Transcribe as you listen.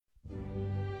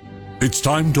It's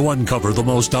time to uncover the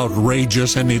most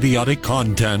outrageous and idiotic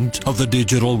content of the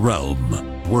digital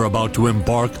realm. We're about to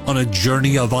embark on a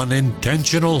journey of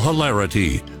unintentional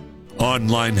hilarity.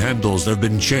 Online handles have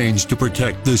been changed to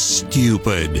protect the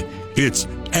stupid. It's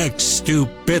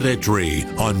X-Stupidity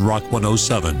on Rock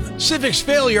 107. Civics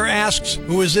Failure asks,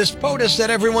 who is this POTUS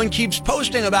that everyone keeps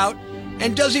posting about?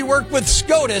 And does he work with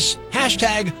SCOTUS?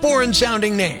 Hashtag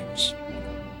foreign-sounding names.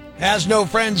 Has No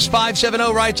Friends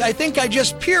 570 writes, I think I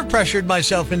just peer pressured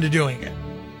myself into doing it.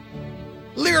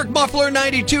 Lyric Muffler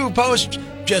 92 posts,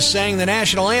 just sang the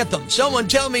national anthem. Someone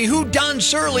tell me who Don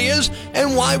Surly is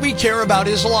and why we care about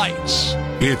his lights.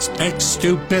 It's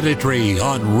X-Stupidity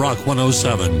on Rock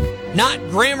 107. Not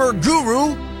Grammar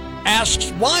Guru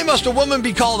asks, why must a woman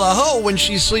be called a hoe when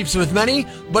she sleeps with many,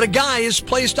 but a guy is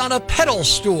placed on a pedal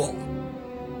stool?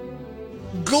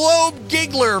 Globe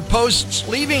Giggler posts,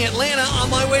 leaving Atlanta on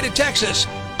my way to Texas.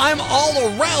 I'm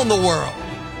all around the world.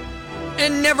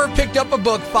 And Never Picked Up a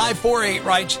Book 548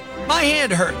 writes, my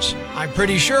hand hurts. I'm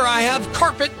pretty sure I have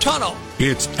carpet tunnel.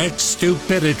 It's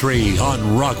X-Stupidity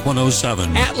on Rock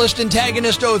 107. Atlas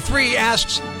Antagonist 03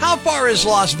 asks, how far is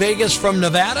Las Vegas from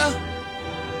Nevada?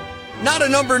 Not a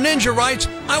Number Ninja writes,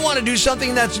 I want to do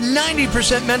something that's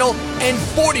 90% mental and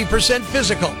 40%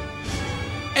 physical.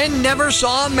 And Never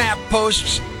Saw a Map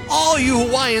posts, all you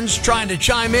Hawaiians trying to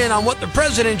chime in on what the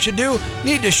president should do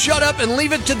need to shut up and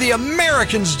leave it to the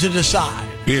Americans to decide.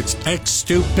 It's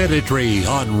X-Stupidity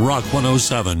on Rock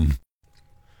 107.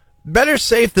 Better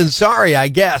safe than sorry, I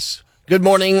guess. Good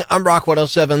morning, I'm Rock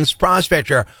 107's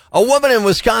Prospector. A woman in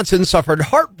Wisconsin suffered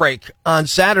heartbreak on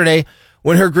Saturday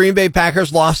when her Green Bay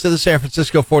Packers lost to the San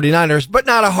Francisco 49ers, but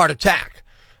not a heart attack.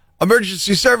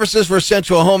 Emergency services were sent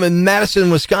to a home in Madison,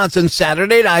 Wisconsin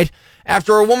Saturday night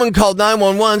after a woman called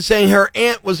 911 saying her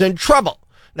aunt was in trouble.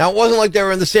 Now, it wasn't like they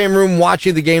were in the same room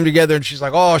watching the game together and she's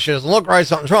like, oh, she doesn't look right,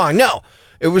 something's wrong. No,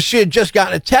 it was she had just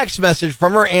gotten a text message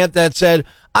from her aunt that said,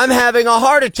 I'm having a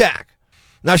heart attack.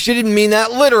 Now, she didn't mean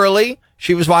that literally.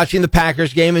 She was watching the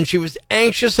Packers game and she was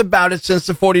anxious about it since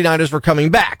the 49ers were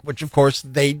coming back, which of course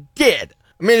they did.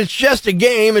 I mean, it's just a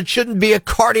game. It shouldn't be a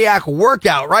cardiac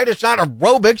workout, right? It's not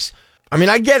aerobics. I mean,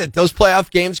 I get it. Those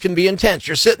playoff games can be intense.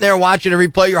 You're sitting there watching a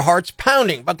replay, your heart's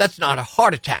pounding, but that's not a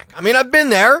heart attack. I mean, I've been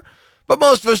there, but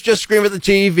most of us just scream at the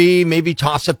TV, maybe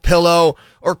toss a pillow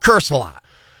or curse a lot.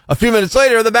 A few minutes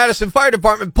later, the Madison Fire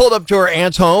Department pulled up to her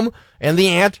aunt's home, and the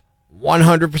aunt,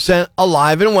 100%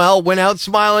 alive and well, went out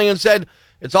smiling and said,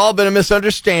 it's all been a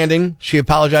misunderstanding. She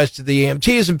apologized to the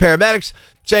EMTs and paramedics,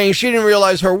 saying she didn't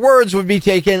realize her words would be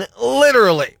taken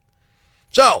literally.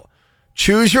 So,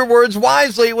 choose your words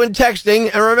wisely when texting,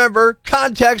 and remember,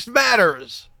 context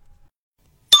matters.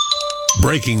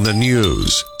 Breaking the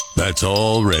news that's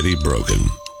already broken.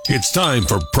 It's time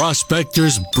for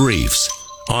Prospector's Briefs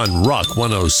on Rock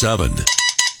 107.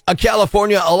 A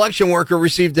California election worker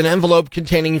received an envelope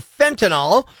containing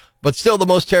fentanyl, but still the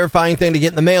most terrifying thing to get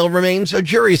in the mail remains a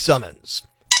jury summons.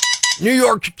 New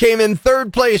York came in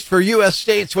third place for U.S.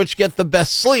 states which get the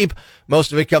best sleep,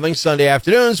 most of it coming Sunday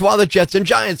afternoons while the Jets and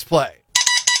Giants play.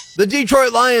 The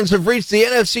Detroit Lions have reached the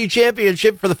NFC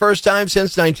Championship for the first time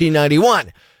since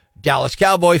 1991. Dallas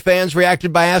Cowboy fans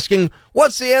reacted by asking,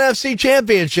 what's the NFC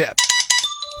Championship?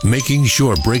 Making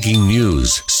sure breaking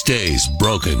news stays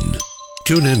broken.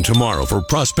 Tune in tomorrow for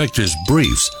Prospector's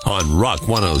Briefs on Rock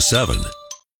 107.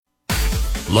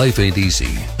 Life ain't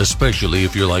easy, especially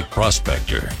if you're like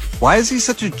Prospector. Why is he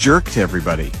such a jerk to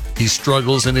everybody? He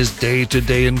struggles in his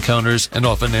day-to-day encounters and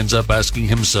often ends up asking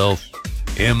himself,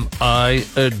 am I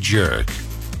a jerk?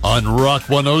 On Rock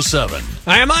 107.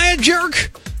 Am I a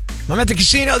jerk? I'm at the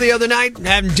casino the other night,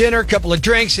 having dinner, a couple of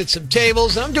drinks, hit some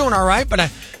tables, and I'm doing all right, but I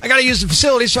got to use the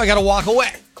facility, so I got to walk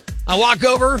away. I walk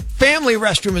over, family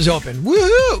restroom is open.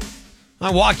 Woohoo! I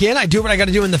walk in, I do what I got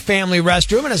to do in the family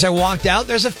restroom, and as I walked out,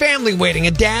 there's a family waiting,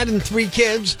 a dad and 3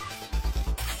 kids.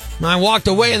 And I walked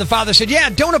away, and the father said, yeah,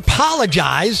 don't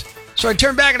apologize. So I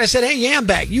turned back and I said, hey,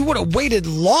 Yambag, you would have waited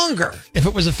longer if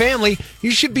it was a family. You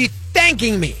should be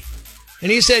thanking me.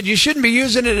 And he said, you shouldn't be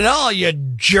using it at all, you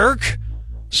jerk.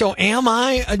 So am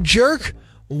I a jerk?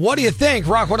 What do you think,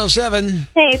 Rock 107?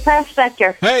 Hey,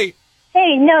 Prospector. Hey.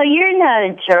 Hey, no, you're not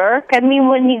a jerk. I mean,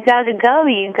 when you gotta go,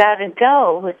 you gotta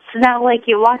go. It's not like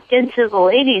you walked into the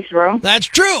ladies' room. That's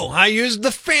true. I used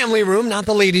the family room, not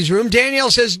the ladies' room. Danielle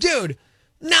says, dude,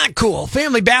 not cool.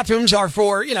 Family bathrooms are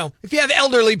for, if you have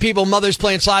elderly people, mother's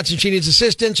playing slots and she needs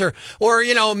assistance, or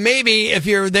maybe if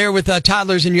you're there with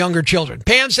toddlers and younger children.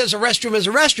 Pam says a restroom is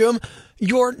a restroom.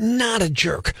 You're not a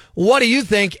jerk. What do you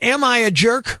think? Am I a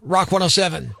jerk? Rock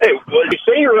 107. Hey, did you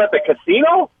say you were at the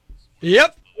casino?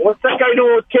 Yep. What's that guy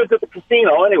doing with kids at the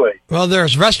casino anyway? Well,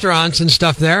 there's restaurants and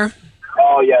stuff there.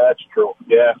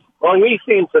 Yeah. Well, he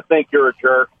seems to think you're a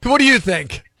jerk. What do you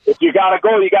think? If you gotta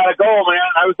go, you gotta go, man.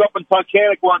 I was up in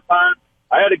Tunkhannock one time.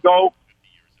 I had to go,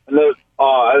 and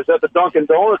I was at the Dunkin'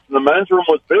 Donuts, and the men's room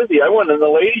was busy. I went in the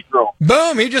ladies' room.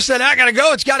 Boom. He just said, I got to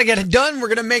go. It's got to get done. We're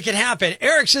going to make it happen.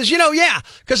 Eric says, yeah,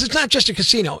 because it's not just a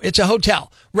casino. It's a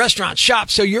hotel, restaurant,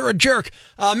 shop. So you're a jerk.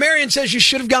 Marion says you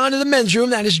should have gone to the men's room.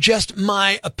 That is just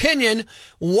my opinion.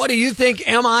 What do you think?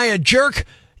 Am I a jerk?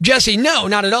 Jesse, no,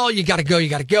 not at all. You got to go. You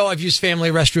got to go. I've used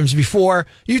family restrooms before.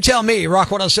 You tell me,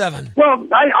 Rock 107. Well,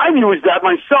 I've used that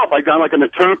myself. I got like in the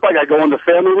turnpike. I go in the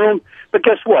family room. But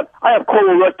guess what? I have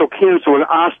colorectal cancer with an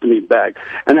ostomy bag.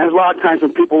 And there's a lot of times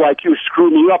when people like you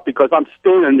screw me up because I'm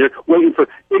standing there waiting for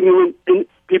ignorant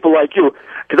people like you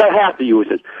because I have to use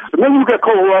it. But maybe you get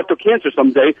colorectal cancer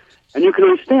someday and you can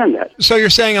understand that. So you're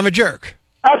saying I'm a jerk?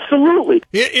 Absolutely.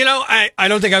 I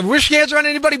don't think I wish cancer on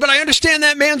anybody, but I understand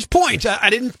that man's point. I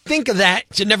didn't think of that.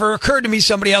 It never occurred to me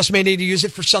somebody else may need to use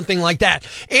it for something like that.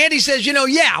 Andy says,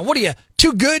 what are you,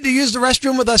 too good to use the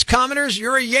restroom with us commoners?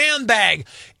 You're a yam bag.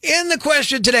 In the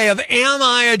question today of am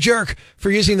I a jerk for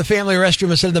using the family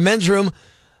restroom instead of the men's room,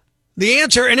 the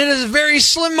answer, and it is a very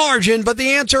slim margin, but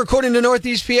the answer, according to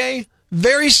Northeast PA,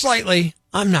 very slightly,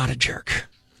 I'm not a jerk.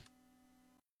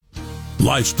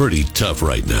 Life's pretty tough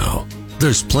right now.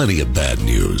 There's plenty of bad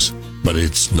news, but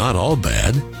it's not all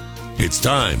bad. It's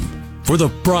time for the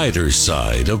brighter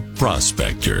side of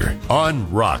Prospector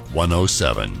on Rock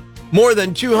 107. More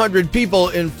than 200 people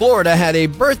in Florida had a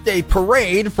birthday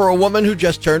parade for a woman who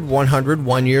just turned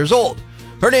 101 years old.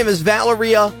 Her name is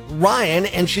Valeria Ryan,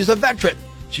 and she's a veteran.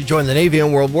 She joined the Navy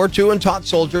in World War II and taught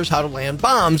soldiers how to land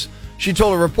bombs. She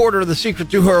told a reporter the secret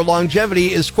to her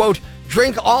longevity is, quote,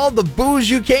 drink all the booze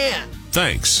you can.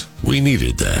 Thanks. We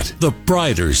needed that. The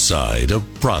brighter side of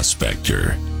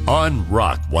Prospector on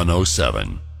Rock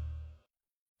 107.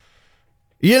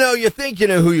 You think you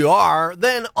know who you are,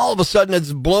 then all of a sudden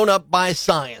it's blown up by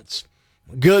science.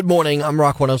 Good morning, I'm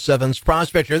Rock 107's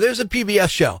Prospector. There's a PBS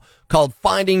show called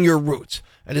Finding Your Roots,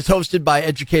 and it's hosted by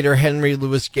educator Henry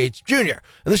Louis Gates Jr.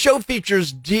 And the show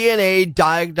features DNA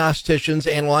diagnosticians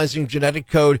analyzing genetic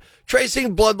code,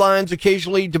 tracing bloodlines,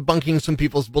 occasionally debunking some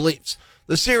people's beliefs.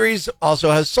 The series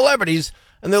also has celebrities,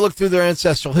 and they look through their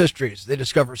ancestral histories. They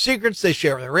discover secrets. They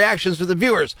share their reactions with the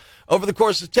viewers. Over the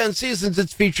course of 10 seasons,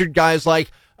 it's featured guys like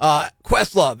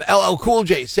Questlove, LL Cool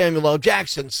J, Samuel L.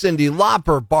 Jackson, Cyndi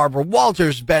Lauper, Barbara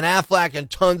Walters, Ben Affleck, and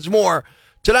tons more.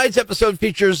 Tonight's episode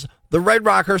features the Red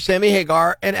Rocker Sammy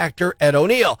Hagar and actor Ed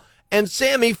O'Neill. And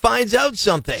Sammy finds out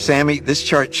something. Sammy, this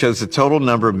chart shows the total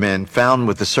number of men found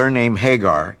with the surname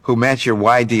Hagar who match your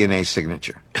Y DNA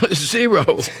signature.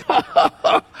 0.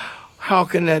 How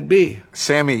can that be?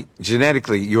 Sammy,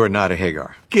 genetically, you are not a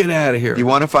Hagar. Get out of here. You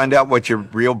want to find out what your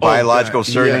real biological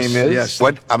surname is? Yes.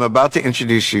 What I'm about to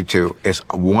introduce you to is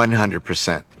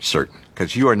 100% certain,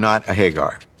 because you are not a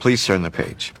Hagar. Please turn the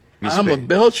page. I'm a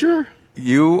Belcher?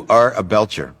 You are a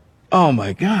Belcher. Oh,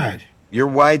 my God. Your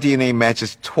Y DNA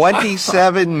matches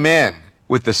 27 men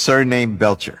with the surname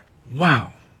Belcher.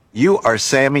 Wow. You are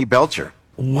Sammy Belcher.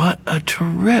 What a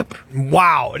trip.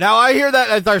 Wow. Now, I hear that.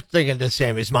 I start thinking, did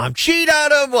Sammy's mom cheat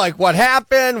on him? Like, what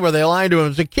happened? Were they lying to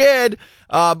him as a kid?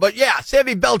 But yeah,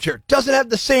 Sammy Belcher doesn't have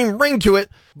the same ring to it,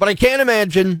 but I can't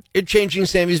imagine it changing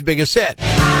Sammy's biggest hit.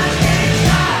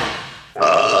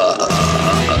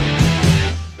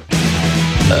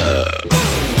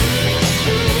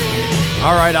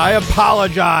 All right, I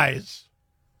apologize.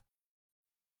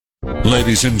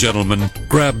 Ladies and gentlemen,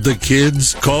 grab the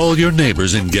kids, call your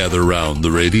neighbors, and gather round the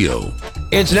radio.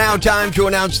 It's now time to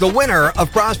announce the winner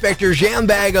of Prospector's Jam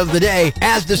Bag of the Day,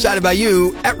 as decided by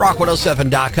you at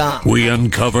rock107.com. We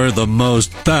uncover the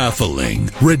most baffling,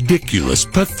 ridiculous,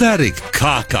 pathetic,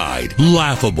 cockeyed,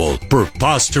 laughable,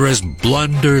 preposterous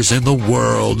blunders in the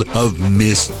world of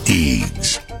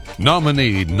misdeeds.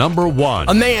 Nominee number 1.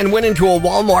 A man went into a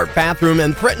Walmart bathroom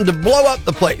and threatened to blow up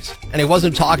the place, and he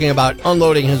wasn't talking about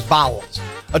unloading his bowels.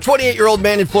 A 28-year-old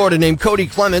man in Florida named Cody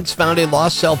Clements found a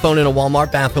lost cell phone in a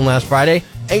Walmart bathroom last Friday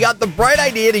and got the bright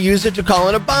idea to use it to call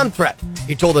in a bomb threat.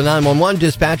 He told the 911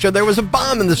 dispatcher there was a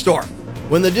bomb in the store.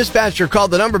 When the dispatcher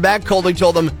called the number back, Cody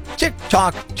told him,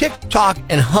 tick-tock,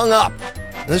 and hung up.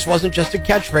 And this wasn't just a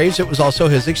catchphrase, it was also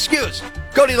his excuse.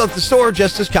 Cody left the store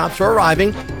just as cops were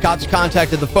arriving. Cops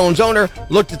contacted the phone's owner,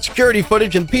 looked at security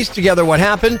footage, and pieced together what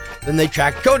happened. Then they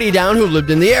tracked Cody down, who lived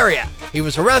in the area. He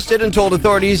was arrested and told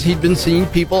authorities he'd been seeing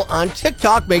people on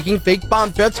TikTok making fake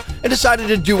bomb threats and decided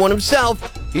to do one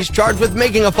himself. He's charged with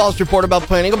making a false report about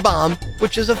planning a bomb,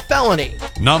 which is a felony.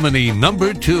 Nominee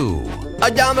number 2. A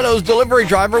Domino's delivery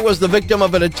driver was the victim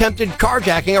of an attempted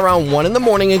carjacking around 1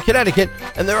 a.m. in Connecticut,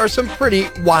 and there are some pretty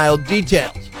wild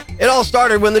details. It all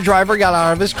started when the driver got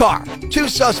out of his car. Two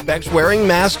suspects wearing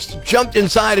masks jumped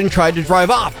inside and tried to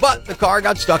drive off, but the car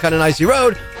got stuck on an icy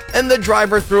road and the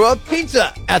driver threw a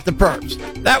pizza at the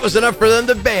perps. That was enough for them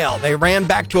to bail. They ran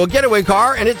back to a getaway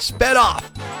car and it sped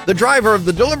off. The driver of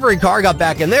the delivery car got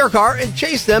back in their car and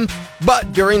chased them,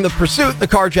 but during the pursuit, the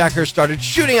carjackers started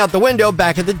shooting out the window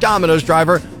back at the Domino's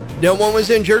driver. No one was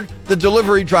injured. The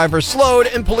delivery driver slowed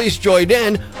and police joined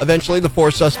in. Eventually, the four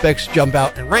suspects jumped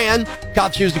out and ran.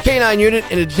 Cops used a canine unit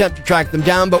in an attempt to track them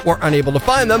down, but were unable to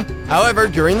find them. However,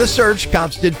 during the search,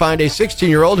 cops did find a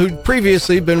 16-year-old who'd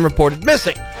previously been reported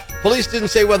missing. Police didn't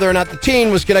say whether or not the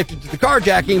teen was connected to the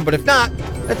carjacking, but if not,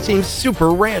 that seems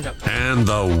super random. And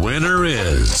the winner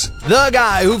is... the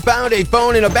guy who found a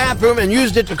phone in a bathroom and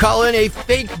used it to call in a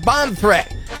fake bomb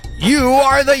threat. You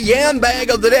are the Yam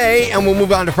Bag of the Day, and we'll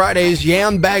move on to Friday's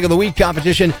Yam Bag of the Week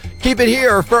competition. Keep it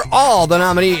here for all the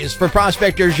nominees for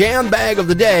Prospector's Yam Bag of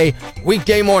the Day,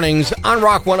 weekday mornings on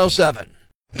Rock 107.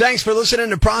 Thanks for listening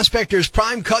to Prospector's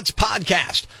Prime Cuts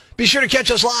podcast. Be sure to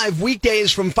catch us live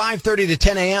weekdays from 5:30 to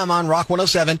 10 a.m. on Rock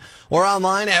 107 or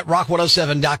online at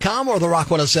rock107.com or the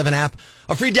Rock 107 app,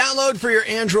 a free download for your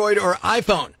Android or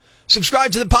iPhone.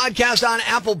 Subscribe to the podcast on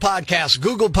Apple Podcasts,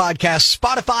 Google Podcasts,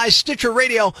 Spotify, Stitcher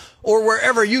Radio, or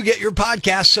wherever you get your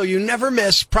podcasts so you never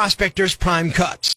miss Prospector's Prime Cuts.